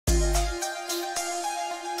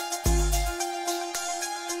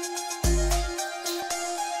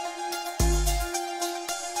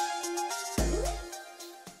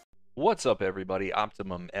What's up, everybody?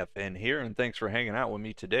 Optimum FN here, and thanks for hanging out with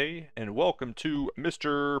me today. And welcome to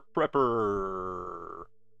Mr. Prepper.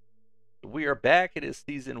 We are back. It is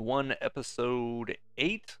season 1, episode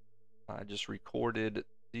 8. I just recorded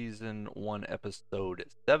season 1, episode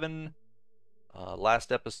 7.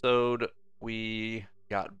 Last episode, we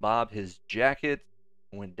got Bob his jacket,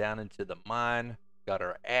 went down into the mine, got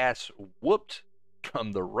our ass whooped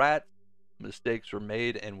from the rats. Mistakes were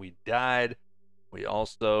made, and we died. We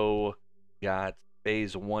also got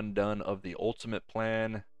phase 1 done of the ultimate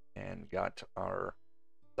plan and got our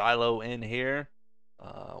silo in here.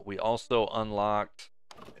 We also unlocked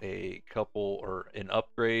an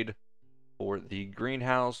upgrade for the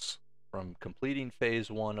greenhouse from completing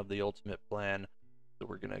phase 1 of the ultimate plan. So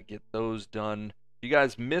we're going to get those done. If you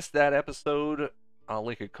guys missed that episode, I'll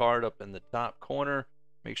link a card up in the top corner.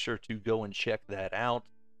 Make sure to go and check that out.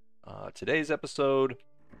 Today's episode,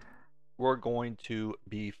 we're going to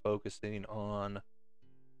be focusing on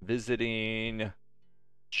visiting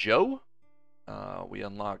Joe. We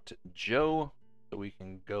unlocked Joe, so we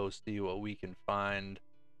can go see what we can find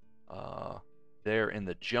there in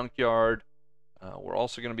the junkyard. We're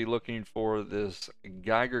also going to be looking for this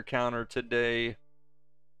Geiger counter today,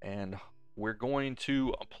 and we're going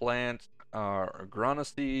to plant our grana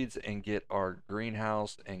seeds and get our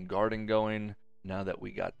greenhouse and garden going now that we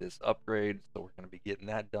got this upgrade. So we're going to be getting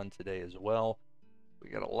that done today as well. We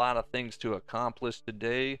got a lot of things to accomplish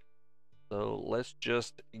today, so let's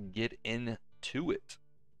just get into it.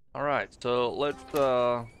 All right, so let's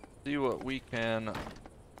see what we can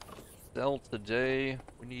sell today.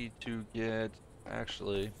 We need to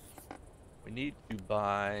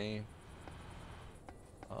buy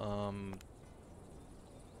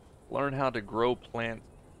learn how to grow plants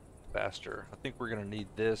faster. I think we're gonna need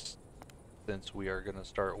this since we are gonna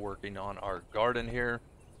start working on our garden here.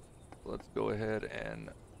 Let's go ahead and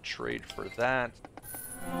trade for that.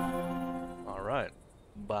 All right,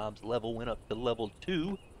 Bob's level went up to level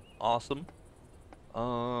 2. Awesome.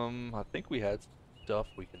 I think we had stuff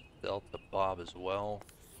we can sell to Bob as well.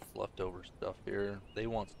 Leftover stuff here. They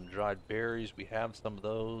want some dried berries. We have some of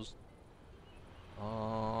those.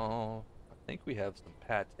 I think we have some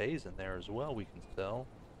pâtés in there as well we can sell.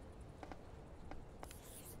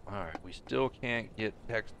 Alright, we still can't get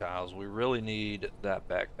textiles. We really need that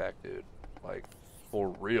backpack, dude. Like, for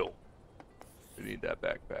real. We need that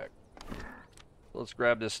backpack. Let's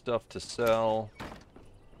grab this stuff to sell.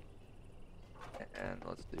 And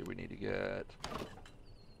let's see, we need to get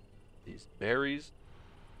these berries.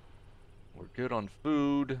 We're good on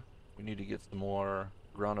food. We need to get some more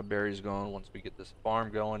grana berries going once we get this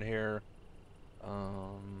farm going here.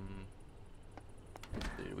 Let's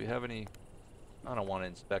see, do we have any? I don't want to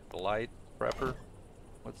inspect the light. Prepper.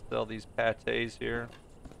 Let's sell these pâtés here.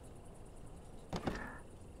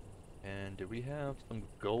 And do we have some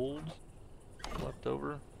gold left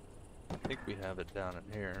over? I think we have it down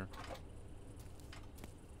in here.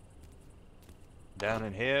 Down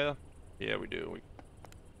in here? Yeah, we do. We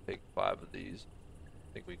take 5 of these.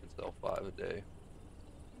 I think we can sell 5 a day.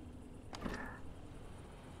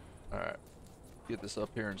 Alright. Get this up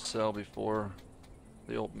here and sell before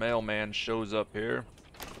the old mailman shows up here.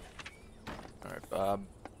 Alright, Bob.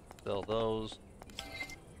 Sell those.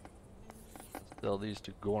 Sell these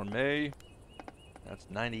to Gourmet. That's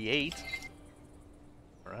 98.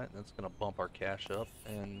 Alright, that's gonna bump our cash up.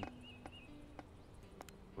 And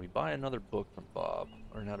we buy another book from Bob.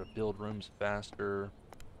 Learn how to build rooms faster.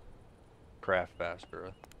 Craft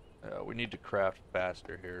faster. We need to craft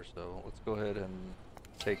faster here, so let's go ahead and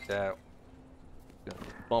take that. It's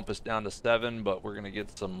gonna bump us down to 7, but we're gonna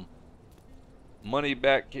get some money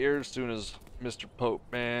back here as soon as Mr.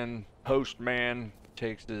 Postman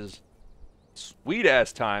takes his sweet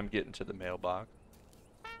ass time getting to the mailbox.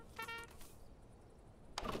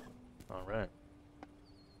 Alright.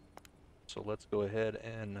 So let's go ahead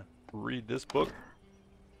and read this book.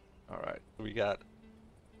 Alright, we got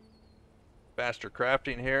faster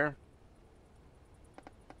crafting here.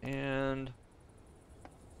 And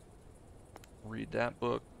read that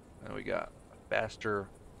book. And we got faster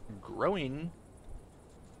growing.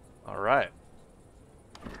 Alright.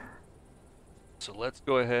 So let's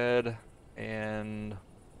go ahead and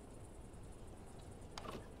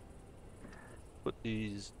put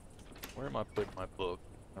these. Where am I putting my book?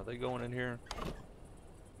 Are they going in here?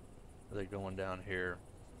 Are they going down here?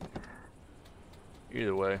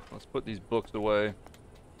 Either way, let's put these books away.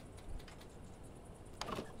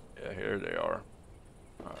 Yeah, here they are.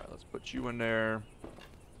 Alright, let's put you in there.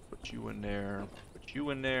 Put you in there. Put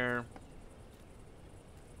you in there.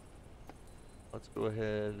 Let's go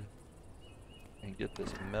ahead and get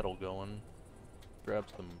this metal going. Grab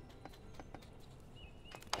some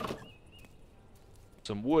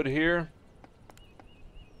some wood here.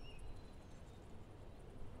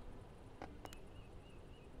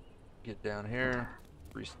 Get down here,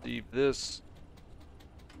 receive this.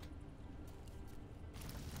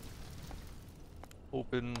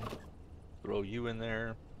 Open, throw you in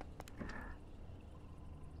there.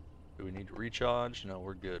 Do we need to recharge? No,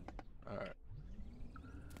 we're good. Alright.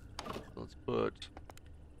 Let's put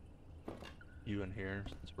you in here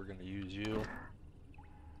since we're going to use you.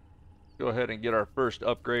 Go ahead and get our first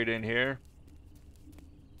upgrade in here.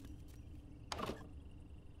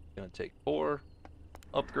 Gonna take 4.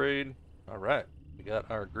 Upgrade. Alright, we got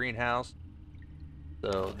our greenhouse.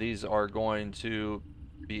 So these are going to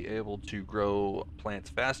be able to grow plants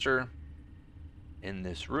faster in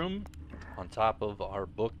this room on top of our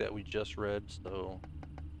book that we just read. So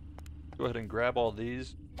go ahead and grab all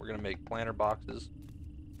these. We're going to make planter boxes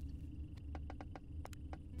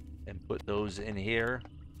and put those in here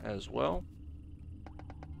as well.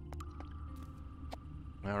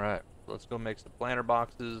 Alright, let's go make some planter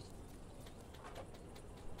boxes.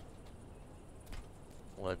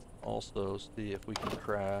 Let's also see if we can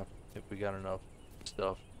craft, if we got enough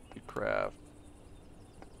stuff to craft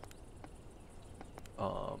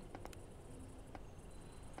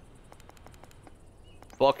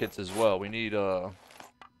buckets as well. We need where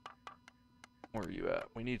are you at?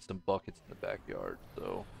 We need some buckets in the backyard,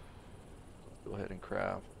 so let's go ahead and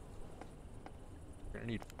craft. We're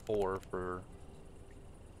gonna need 4 for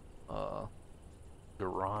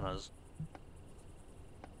piranhas.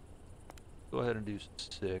 Go ahead and do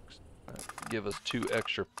 6. Give us 2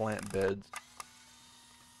 extra plant beds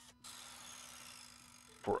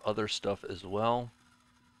for other stuff as well.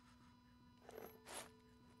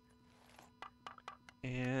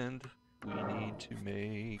 And we need to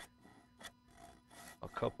make a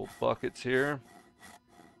couple buckets here.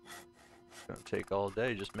 It's gonna take all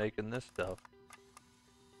day just making this stuff.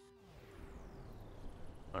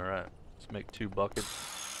 Alright, let's make 2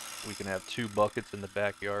 buckets. We can have 2 buckets in the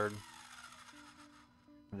backyard.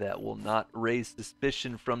 That will not raise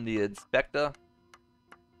suspicion from the inspector.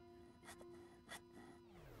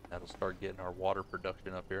 That'll start getting our water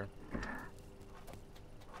production up here.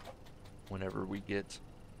 Whenever we get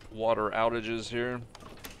water outages here.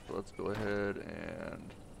 So let's go ahead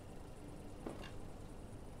and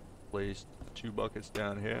place 2 buckets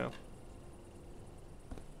down here.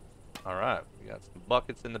 Alright, we got some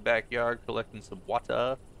buckets in the backyard collecting some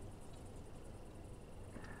water.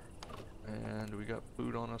 And we got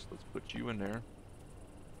food on us. Let's put you in there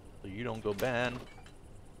so you don't go bad.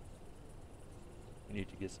 We need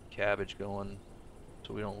to get some cabbage going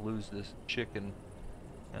so we don't lose this chicken.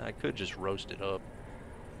 I could just roast it up.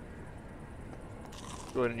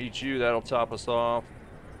 Go ahead and eat you. That'll top us off.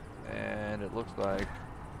 And it looks like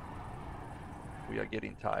we are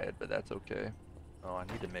getting tired, but that's okay. Oh, I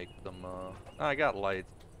need to make some I got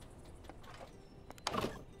lights.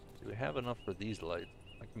 Do we have enough for these lights?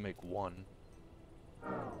 I can make 1.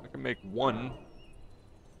 I can make 1.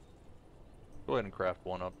 Go ahead and craft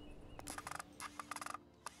 1 up.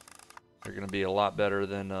 They're gonna be a lot better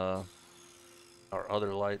than our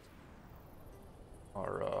other lights.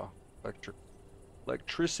 Our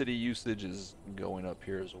electricity usage is going up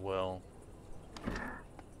here as well. Gonna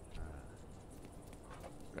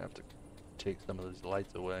have to take some of these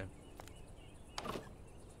lights away. Gonna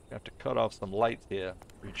have to cut off some lights here.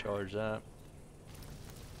 Recharge that.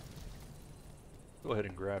 Go ahead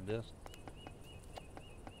and grab this.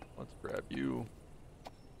 Let's grab you.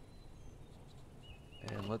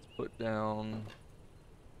 And let's put down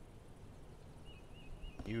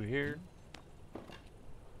you here.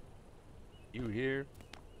 You here.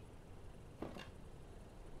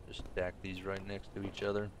 Just stack these right next to each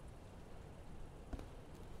other.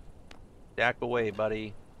 Stack away,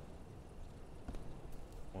 buddy.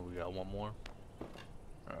 Oh, we got 1 more.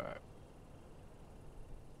 Alright.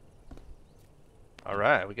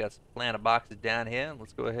 Alright, we got some planter boxes down here.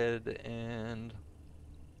 Let's go ahead and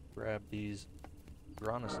grab these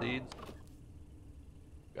piranha seeds.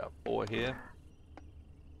 Got 4 here.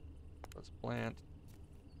 Let's plant.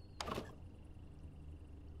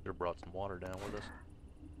 Should have brought some water down with us.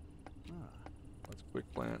 Let's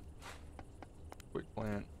quick plant. Quick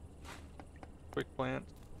plant. Quick plant.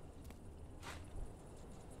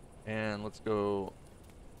 And let's go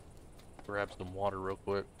grab some water real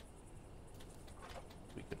quick.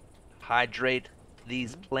 We can hydrate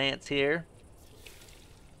these plants here.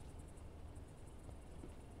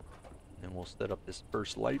 And we'll set up this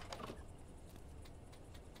first light.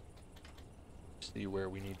 See where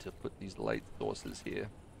we need to put these light sources here.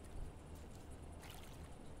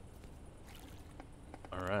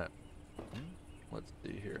 Alright. Let's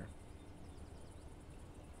see here.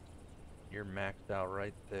 You're maxed out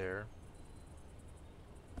right there.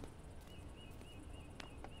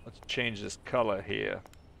 Let's change this color here.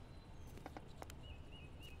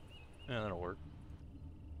 Yeah, that'll work.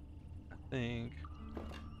 I think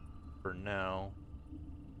for now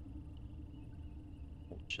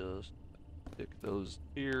we'll just stick those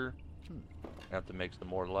here. I have to make some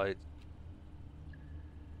more lights.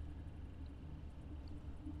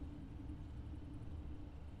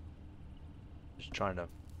 Just trying to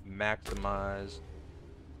maximize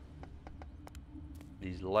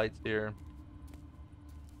these lights here.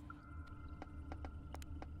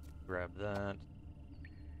 Grab that.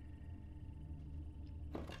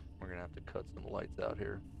 We're gonna have to cut some lights out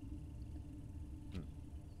here.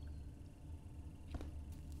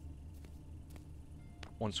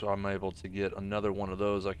 Once I'm able to get another one of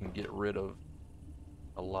those, I can get rid of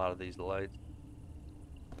a lot of these lights.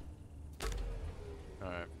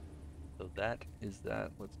 Alright, so that is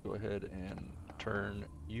that. Let's go ahead and turn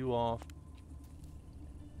you off.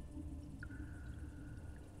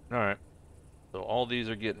 Alright, so all these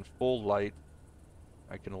are getting full light.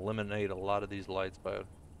 I can eliminate a lot of these lights by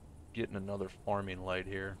getting another farming light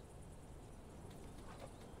here.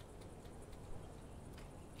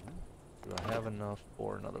 Do I have enough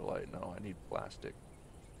for another light? No, I need plastic.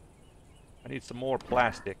 I need some more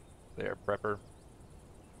plastic there, Prepper.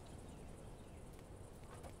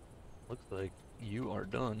 Looks like you are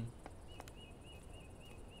done.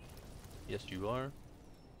 Yes, you are.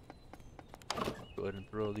 Go ahead and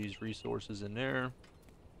throw these resources in there.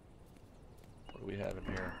 What do we have in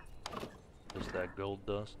here? Just that gold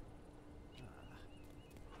dust.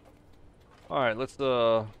 Alright, let's see.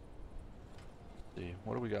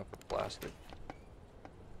 What do we got for plastic?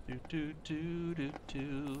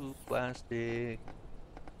 Plastic.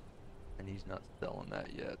 And he's not selling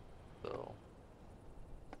that yet, so.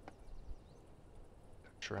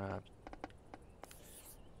 Traps.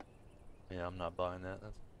 Yeah, I'm not buying that.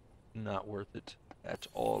 That's not worth it at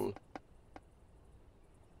all.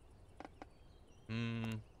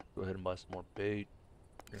 Go ahead and buy some more bait.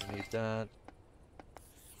 We're gonna need that.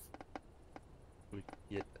 We can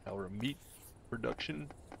get our meat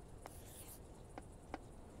production.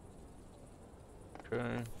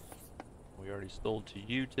 Okay. We already sold to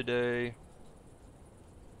you today.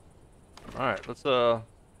 Alright, let's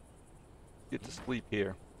get to sleep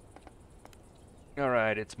here.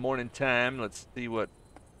 Alright, it's morning time. Let's see what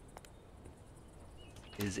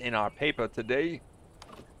is in our paper today.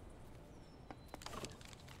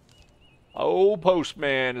 Oh,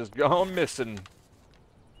 postman is gone missing.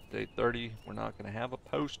 Day 30, we're not gonna have a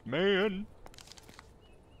postman.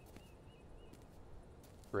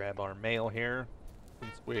 Grab our mail here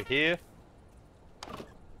since we're here.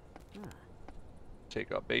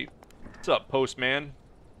 Take our bait. What's up, postman?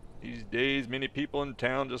 These days, many people in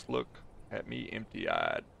town just look at me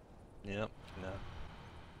empty-eyed. Yep, no.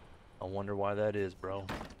 I wonder why that is, bro.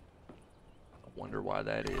 I wonder why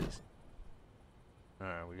that is.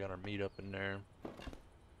 Alright, we got our meat up in there.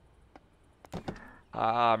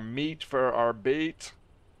 Meat for our bait.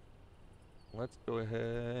 Let's go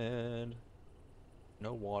ahead.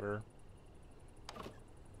 No water.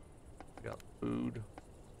 We got food.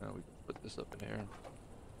 Now we can put this up in here.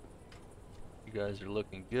 You guys are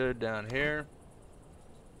looking good down here.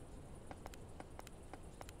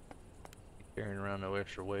 Carrying around no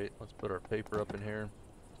extra weight. Let's put our paper up in here.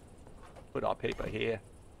 Put our paper here.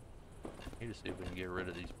 Need to see if we can get rid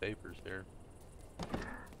of these papers here.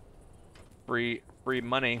 Free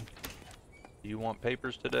money. Do you want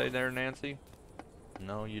papers today there, Nancy?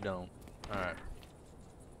 No, you don't. Alright.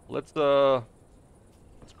 Let's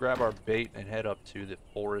grab our bait and head up to the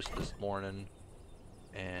forest this morning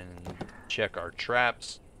and check our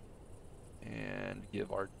traps and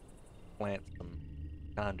give our plants some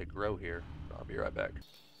time to grow here. I'll be right back.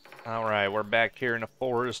 Alright, we're back here in the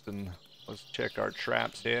forest and let's check our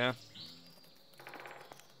traps here.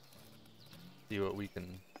 See what we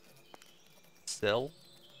can sell.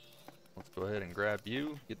 Let's go ahead and grab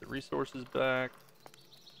you, get the resources back.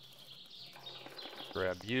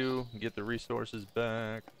 Grab you, get the resources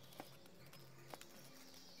back.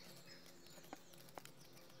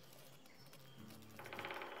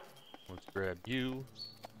 Let's grab you.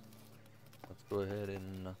 Let's go ahead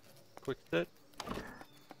and quick set.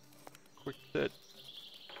 Quick set.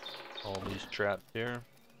 All these traps here.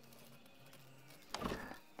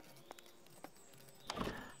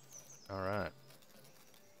 Alright.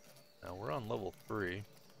 Now we're on level 3.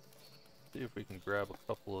 See if we can grab a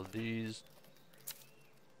couple of these.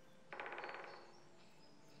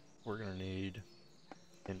 We're gonna need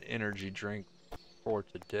an energy drink for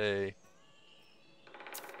today.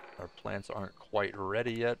 Our plants aren't quite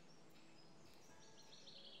ready yet,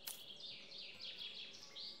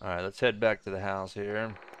 Alright, let's head back to the house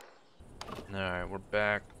here. Alright, we're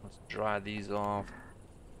back. Let's dry these off.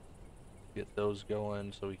 Get those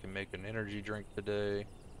going so we can make an energy drink today.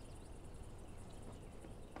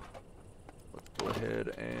 Let's go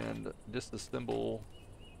ahead and disassemble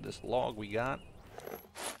this log we got.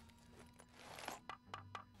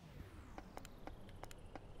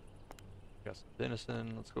 Got some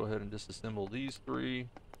venison. Let's go ahead and disassemble these 3.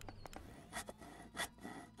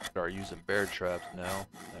 Start using bear traps now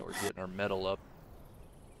that we're getting our metal up.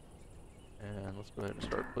 And let's go ahead and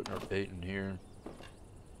start putting our bait in here.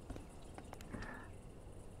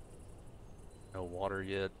 No water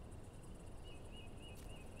yet.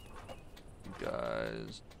 You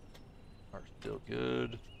guys are still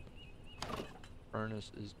good.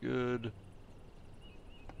 Furnace is good.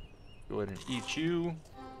 Go ahead and eat you.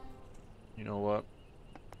 You know what?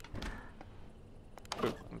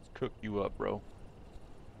 Let's cook you up, bro.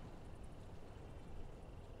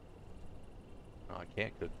 No, I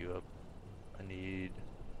can't cook you up. I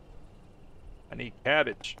need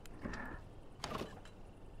cabbage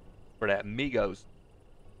for that Migos.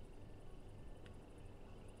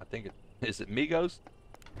 I think is it Migos?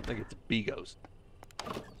 I think it's Bigos.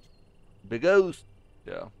 Bigos.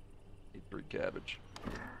 Yeah. Need 3 cabbage.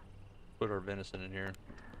 Put our venison in here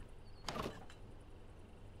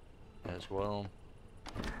as well.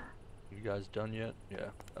 You guys done yet? Yeah,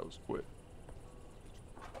 that was quick.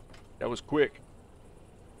 That was quick.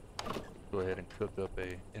 Go ahead and cook up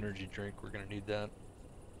a energy drink. We're gonna need that.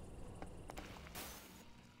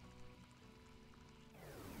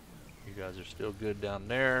 You guys are still good down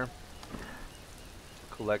there.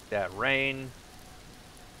 Collect that rain.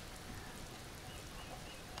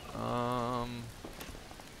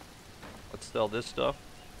 Let's sell this stuff.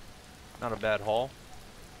 Not a bad haul.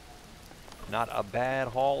 Not a bad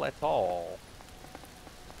haul at all.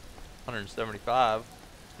 175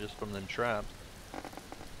 just from them traps.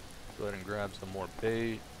 Go ahead and grab some more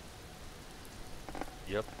bait.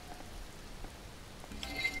 Yep.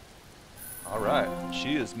 Alright,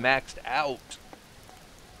 she is maxed out.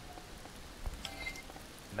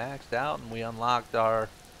 Maxed out, and we unlocked our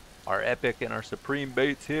epic and our supreme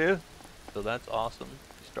baits here. So that's awesome.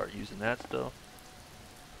 Start using that stuff.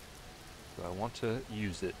 So I want to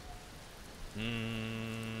use it.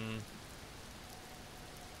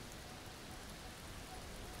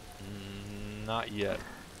 Not yet.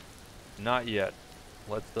 Not yet.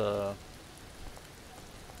 Let's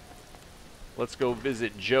go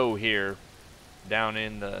visit Joe here down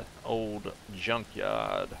in the old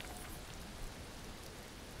junkyard.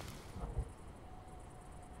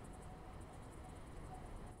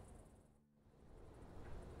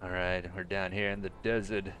 Alright, we're down here in the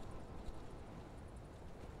desert.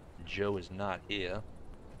 Joe is not here.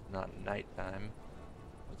 Not nighttime.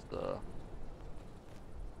 Let's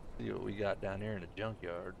see what we got down here in the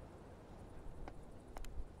junkyard.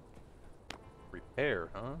 Repair,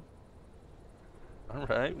 huh?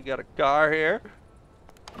 Alright, we got a car here.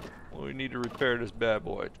 Well, we need to repair this bad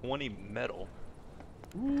boy. 20 metal.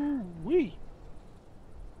 Ooh-wee.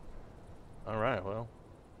 Alright, well.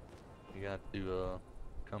 We got to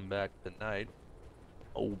come back tonight.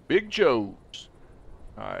 Oh, Big Joe's.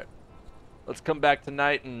 Alright. Let's come back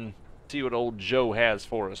tonight and see what old Joe has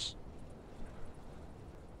for us.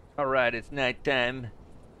 Alright, it's nighttime.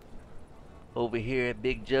 Over here at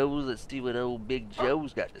Big Joe's, let's see what old Big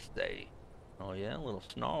Joe's got to say. Oh yeah, a little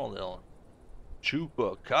snarl there.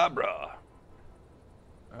 Chupacabra.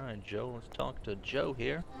 Alright, Joe, let's talk to Joe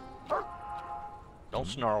here. Don't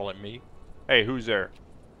snarl at me. Hey, who's there?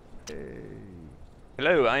 Hey.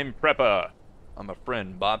 Hello, I'm Prepper. I'm a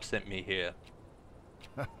friend. Bob sent me here.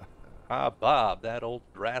 Bob, that old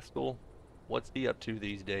rascal. What's he up to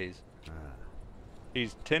these days?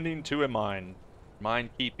 He's tending to a mine. Mine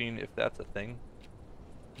keeping, if that's a thing.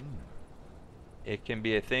 It can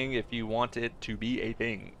be a thing if you want it to be a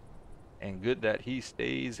thing. And good that he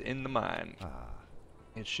stays in the mine.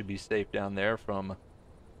 It should be safe down there from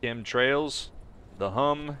chemtrails, the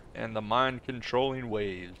hum, and the mind controlling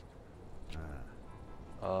waves.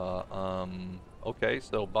 Okay,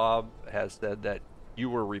 so Bob has said that you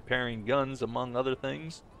were repairing guns among other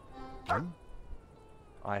things.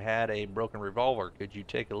 I had a broken revolver. Could you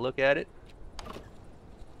take a look at it?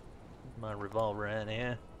 My revolver in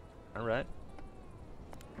here. Alright.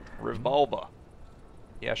 Revolver.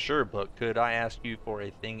 Yeah, sure, but could I ask you for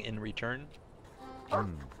a thing in return?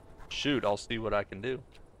 Shoot, I'll see what I can do.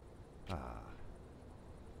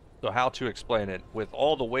 So how to explain it? With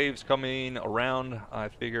all the waves coming around, I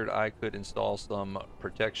figured I could install some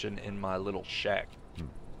protection in my little shack.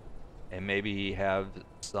 And maybe have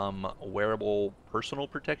some wearable personal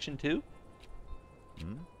protection too?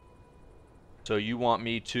 Hmm? So you want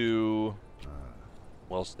me to,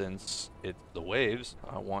 well, since it's the waves,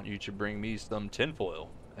 I want you to bring me some tinfoil,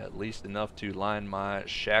 at least enough to line my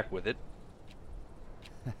shack with it.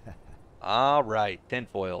 All right,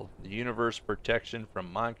 tinfoil, the universe protection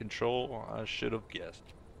from mind control. I should have guessed.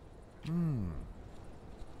 Hmm.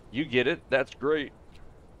 You get it. That's great.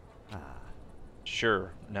 Ah.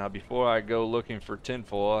 Sure. Now, before I go looking for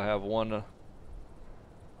tinfoil, I have one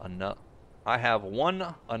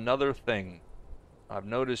another thing. I've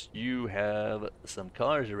noticed you have some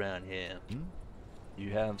cars around here. Hmm?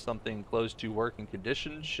 You have something close to working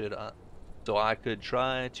condition, so I could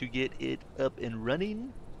try to get it up and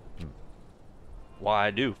running? Hmm. Why,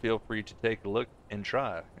 I do. Feel free to take a look and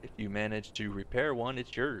try. If you manage to repair one,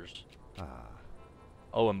 it's yours. Ah.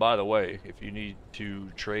 Oh, and by the way, if you need to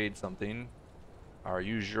trade something, our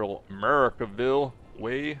usual Americaville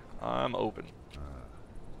way, I'm open.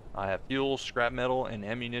 I have fuel, scrap metal, and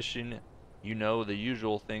ammunition. You know, the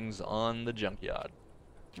usual things on the junkyard.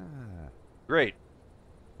 Ah. Great.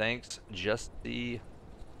 Thanks.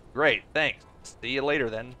 Great, thanks. See you later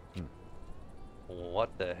then. Hmm.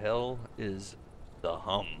 What the hell is the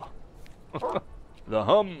hum? The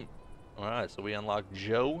hum. Alright, so we unlocked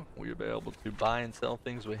Joe. We'll be able to buy and sell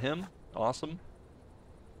things with him. Awesome.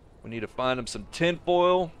 We need to find him some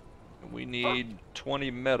tinfoil. And we need 20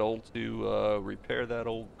 metal to repair that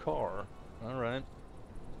old car. Alright.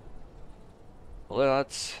 Well,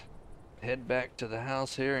 let's head back to the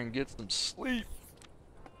house here and get some sleep.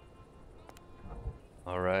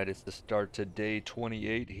 Alright, it's the start to day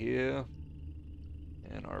 28 here.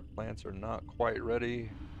 And our plants are not quite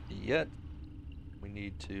ready yet. We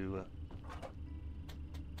need to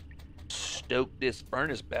stoke this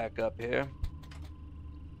furnace back up here.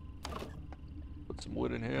 Put some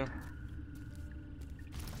wood in here.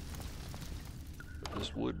 Put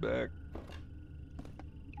this wood back.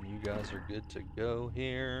 You guys are good to go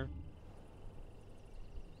here.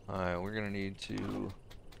 Alright, we're gonna need to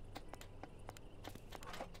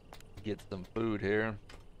get some food here.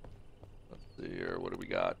 Let's see here, what do we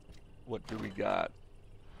got? What do we got?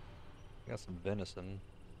 We got some venison.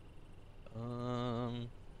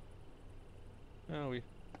 Yeah, we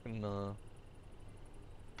can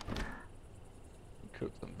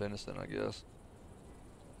cook some venison, I guess.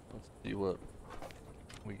 Let's see what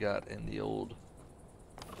we got in the old.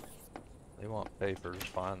 They want papers,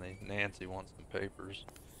 finally. Nancy wants some papers.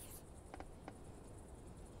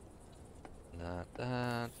 Not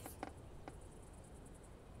that.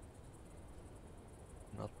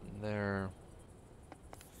 Nothing there.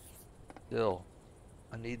 Still,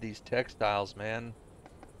 I need these textiles, man.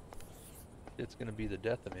 It's gonna be the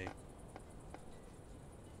death of me.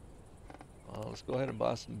 Let's go ahead and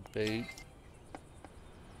buy some bait.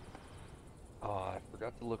 Oh, I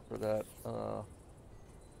forgot to look for that. I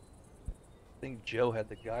think Joe had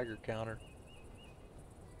the Geiger counter.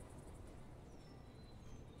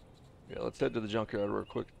 Yeah, let's head to the junkyard real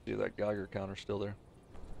quick to see if that Geiger counter's still there.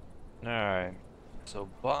 Alright. So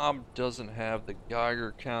Bob doesn't have the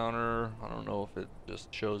Geiger counter. I don't know if it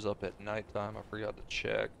just shows up at nighttime. I forgot to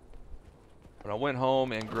check. But I went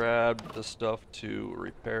home and grabbed the stuff to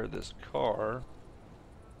repair this car.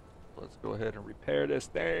 Let's go ahead and repair this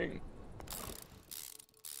thing.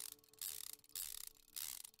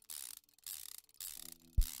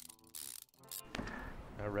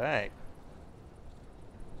 Alright.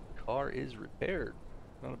 Car is repaired.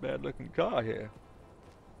 Not a bad looking car here.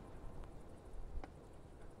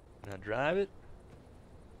 Can I drive it?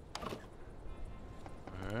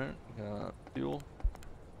 Alright, got fuel.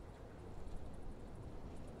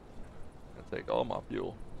 I'll take all my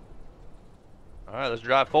fuel. Alright, let's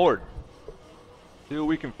drive forward. See what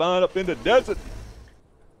we can find up in the desert.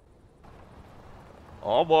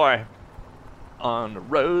 Oh boy. On the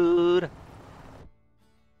road.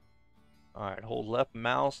 Alright, hold left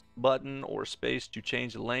mouse button or space to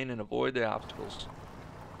change the lane and avoid the obstacles.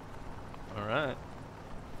 Alright.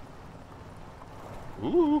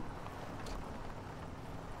 Ooh.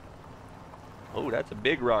 Oh, that's a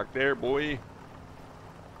big rock there, boy.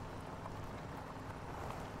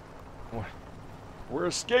 We're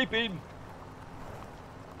escaping.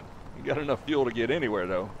 You got enough fuel to get anywhere,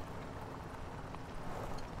 though.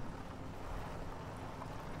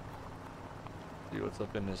 See what's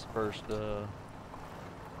up in this first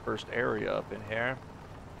area up in here.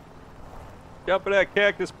 Jump for that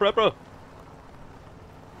cactus, prepper.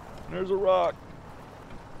 There's a rock.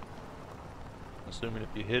 Assuming if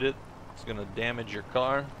you hit it, it's gonna damage your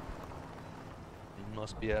car. You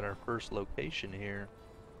must be at our first location here.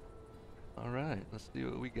 Alright, let's see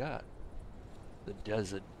what we got. The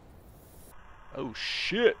desert. Oh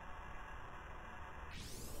shit!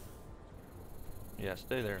 Yeah,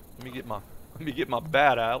 stay there. Let me get my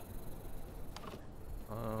bat out.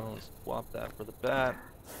 Let's swap that for the bat.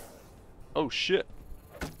 Oh shit.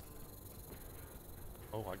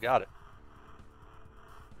 Oh, I got it.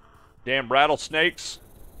 Damn rattlesnakes.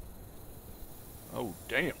 Oh,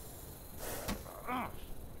 damn. I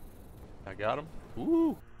got him.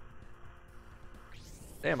 Ooh.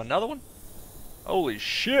 Damn, another one? Holy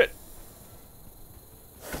shit.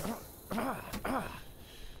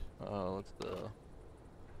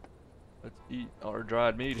 Let's eat our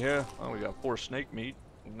dried meat here. Oh, we got 4 snake meat.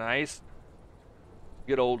 Nice.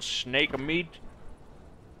 Good old snake meat.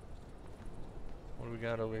 What do we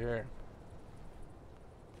got over here?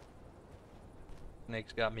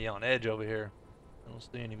 Snake's got me on edge over here. I don't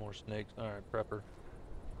see any more snakes. Alright, prepper.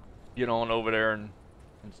 Get on over there and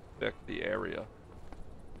inspect the area.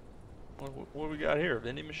 What do we got here?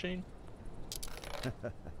 Vending machine?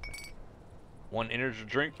 1 energy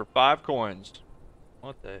drink for 5 coins.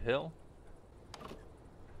 What the hell?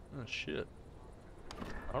 Oh shit.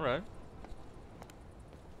 Alright.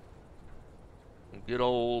 Good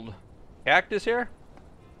old cactus here.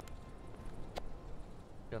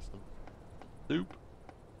 Got some soup.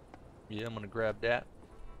 Yeah, I'm gonna grab that.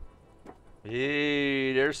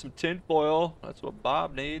 Hey, there's some tinfoil. That's what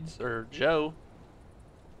Bob needs, or Joe.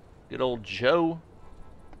 Good old Joe.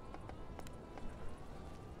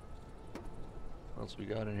 What else we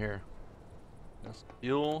got in here? Got some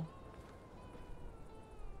fuel.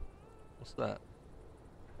 What's that?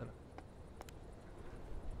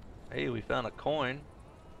 Hey, we found a coin.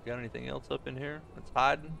 Got anything else up in here that's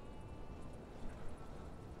hiding?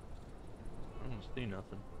 I don't see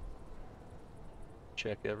nothing.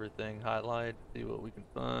 Check everything, highlight, see what we can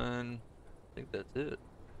find. I think that's it.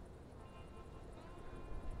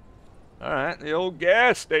 Alright, the old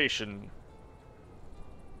gas station.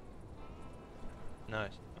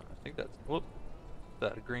 Nice. I think that's, whoop. Is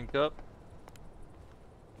that a green cup?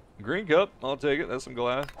 Green cup, I'll take it. That's some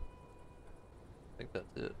glass. I think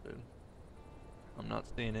that's it, dude. I'm not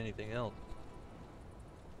seeing anything else.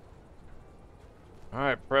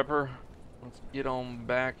 Alright, prepper. Let's get on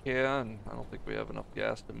back here, and I don't think we have enough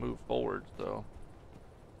gas to move forward, so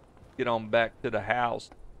get on back to the house.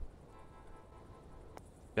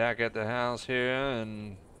 Back at the house here,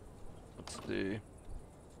 and let's see.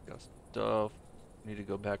 Got stuff. Need to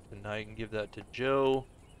go back tonight and give that to Joe.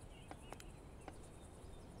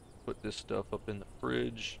 Put this stuff up in the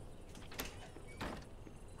fridge.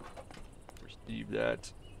 Receive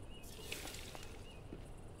that.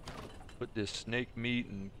 Put this snake meat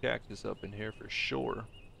and cactus up in here for sure.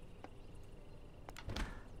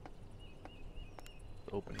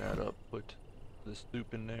 Open that up. Put this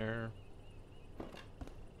soup in there.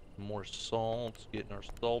 More salt. Getting our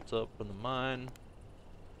salt up from the mine.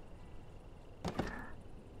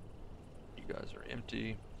 You guys are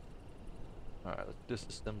empty. Alright, let's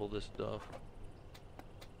disassemble this stuff.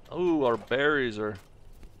 Oh, our berries are...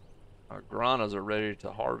 Our granas are ready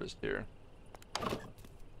to harvest here.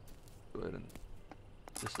 Go ahead and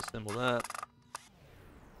disassemble that.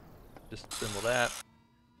 Disassemble that.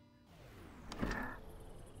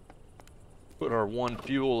 Put our 1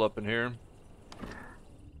 fuel up in here.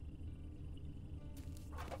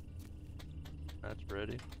 That's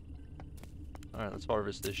ready. Alright, let's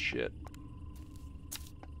harvest this shit.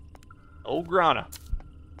 Old grana.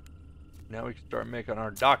 Now we can start making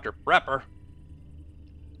our Dr. Prepper. I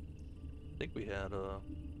think we had,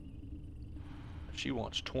 she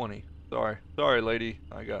wants 20. Sorry, lady.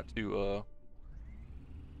 I got to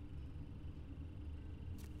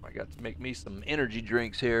make me some energy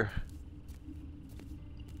drinks here.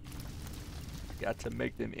 Got to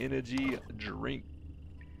make them energy drink.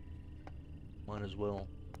 Might as well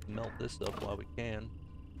melt this up while we can.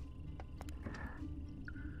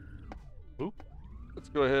 Oop. Let's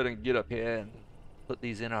go ahead and get up here and put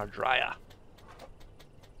these in our dryer.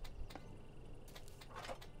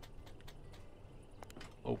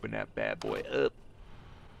 Open that bad boy up.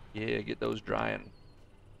 Yeah, get those drying.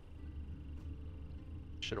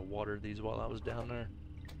 Should have watered these while I was down there.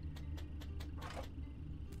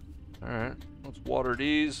 Alright, let's water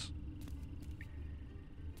these.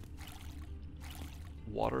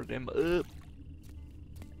 Water them up.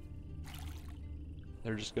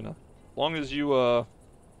 They're just gonna, as long as you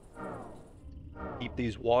keep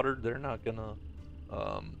these watered, they're not gonna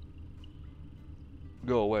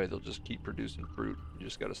go away. They'll just keep producing fruit. You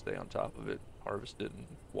just gotta stay on top of it, harvest it, and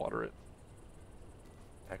water it.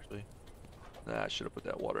 Actually, nah, I should have put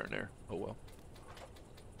that water in there. Oh well.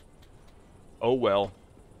 Oh well.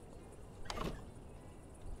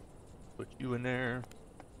 Put you in there.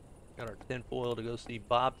 Got our tinfoil to go see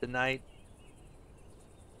Bob tonight.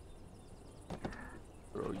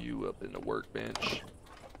 Throw you up in the workbench.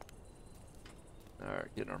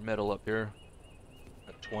 Alright, getting our medal up here.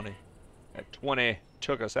 At 20. At 20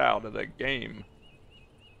 took us out of the game.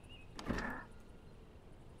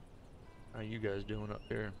 How you guys doing up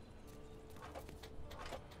here?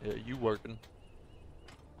 Yeah, you working.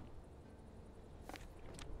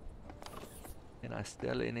 Can I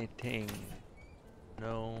sell anything?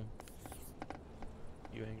 No.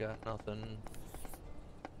 You ain't got nothing.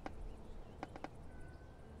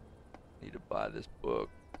 Need to buy this book.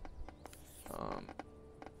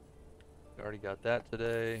 Already got that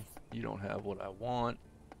today. You don't have what I want.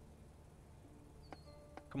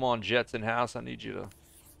 Come on, Jetson House. I need you to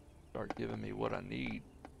start giving me what I need.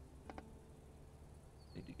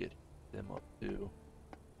 Need to get them up too.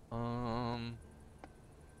 Go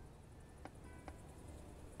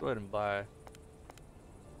ahead and buy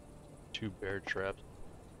 2 bear traps.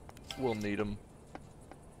 We'll need them.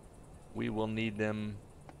 We will need them.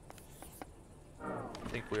 I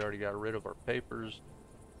think we already got rid of our papers.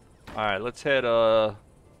 Alright, let's head over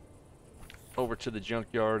to the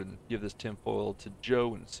junkyard and give this tinfoil to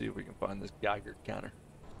Joe and see if we can find this Geiger counter.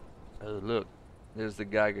 Oh, look. There's the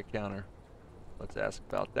Geiger counter. Let's ask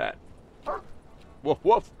about that. Woof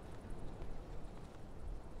woof!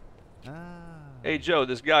 Hey Joe,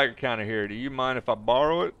 this Geiger counter here, do you mind if I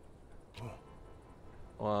borrow it?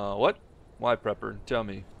 What? Why, Prepper? Tell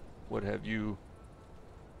me, what have you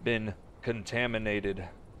been contaminated?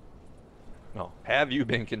 No, have you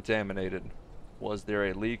been contaminated? Was there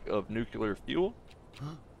a leak of nuclear fuel?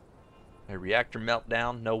 A reactor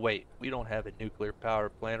meltdown? No, wait, we don't have a nuclear power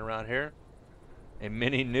plant around here. A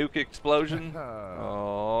mini nuke explosion?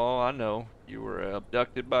 Oh, I know. You were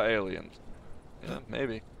abducted by aliens. Yeah,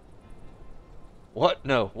 maybe. What?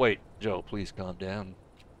 No, wait, Joe, please calm down.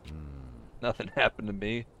 Nothing happened to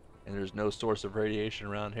me, and there's no source of radiation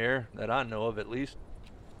around here, that I know of at least.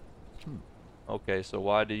 Okay, so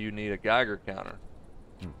why do you need a Geiger counter?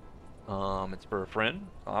 It's for a friend?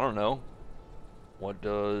 I don't know. What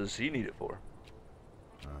does he need it for?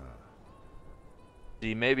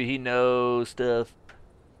 See, maybe he knows stuff.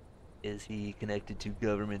 Is he connected to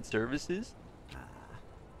government services?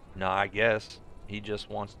 No, I guess. He just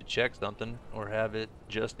wants to check something, or have it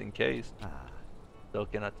just in case. So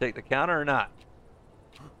can I take the counter or not?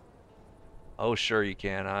 Oh, sure you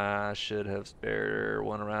can. I should have spare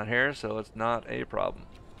one around here, so it's not a problem.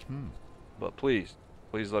 But please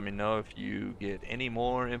let me know if you get any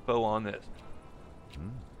more info on this.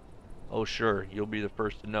 Oh, sure. You'll be the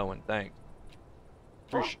first to know, and thanks.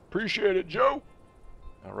 Appreciate it, Joe.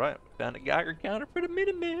 All right. Found a Geiger counter for the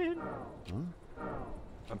Minutemen.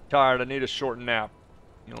 I'm tired. I need a short nap.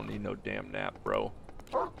 You don't need no damn nap, bro.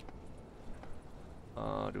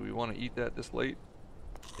 Do we want to eat that this late?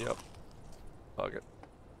 Yep. Fuck it.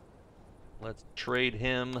 Let's trade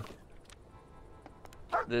him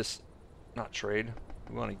this. Not trade.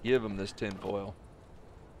 We want to give him this tinfoil.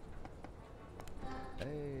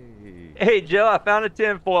 Hey, Joe, I found a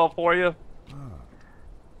tinfoil for you.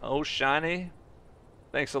 Oh, shiny.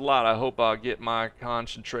 Thanks a lot. I hope I'll get my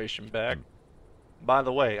concentration back. By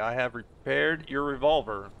the way, I have repaired your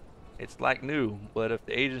revolver. It's like new, but if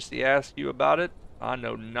the agency asks you about it, I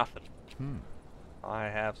know nothing. I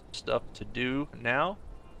have some stuff to do now,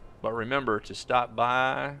 but remember to stop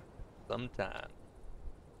by sometime.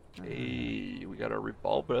 Hey, we got our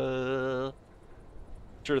revolver.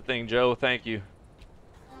 Sure thing, Joe. Thank you.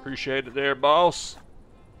 Appreciate it there, boss.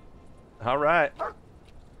 All right.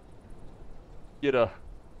 Get a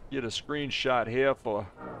screenshot here for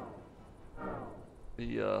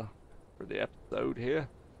the episode here.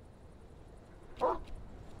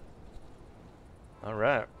 All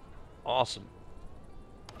right. Awesome.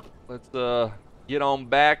 Let's get on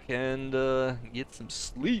back and get some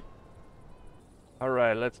sleep. All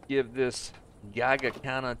right, let's give this Geiger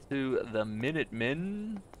counter to the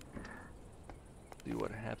Minutemen. See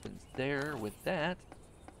what happens there with that.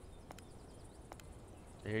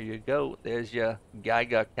 There you go. There's your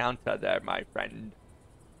Geiger counter there, my friend.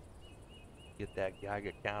 Get that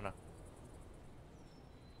Geiger counter.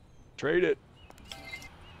 Trade it.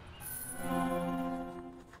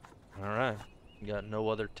 Alright. Got no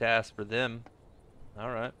other tasks for them.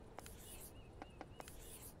 Alright.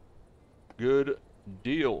 Good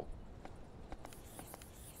deal.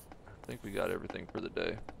 I think we got everything for the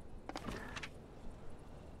day.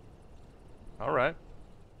 Alright.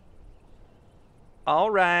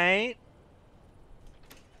 Alright.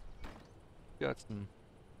 Got some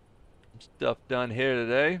stuff done here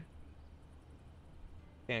today.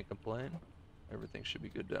 Can't complain. Everything should be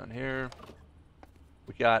good down here.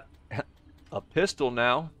 We got a pistol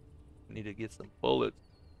now. Need to get some bullets,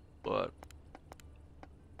 but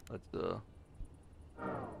let's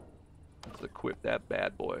equip that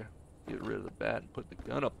bad boy. Get rid of the bat and put the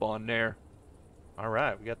gun up on there. All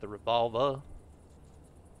right, we got the revolver.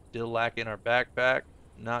 Still lacking our backpack.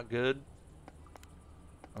 Not good.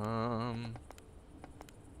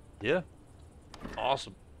 Yeah.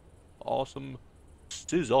 Awesome. Awesome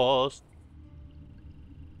scissors.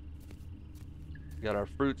 Got our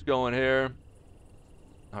fruits going here.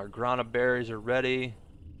 Our grana berries are ready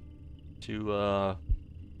to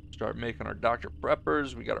start making our Dr.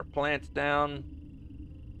 Preppers. We got our plants down.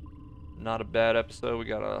 Not a bad episode. We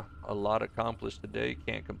got a lot accomplished today.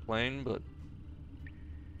 Can't complain, but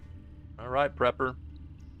all right, Prepper.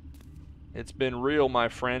 It's been real, my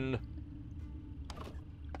friend.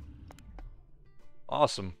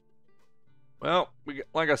 Awesome. Well,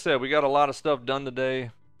 like I said, we got a lot of stuff done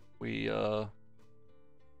today. We got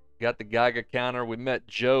the Geiger counter. We met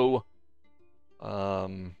Joe.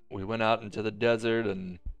 We went out into the desert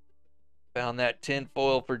and found that tin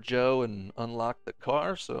foil for Joe and unlocked the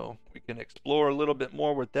car, so we can explore a little bit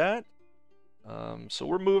more with that. So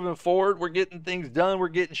we're moving forward. We're getting things done. We're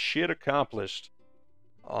getting shit accomplished.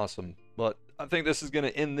 Awesome. But I think this is going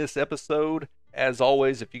to end this episode. As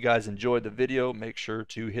always, if you guys enjoyed the video, make sure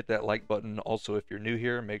to hit that like button. Also, if you're new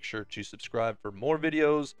here, make sure to subscribe for more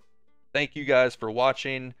videos. Thank you guys for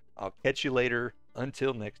watching. I'll catch you later.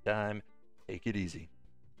 Until next time, take it easy.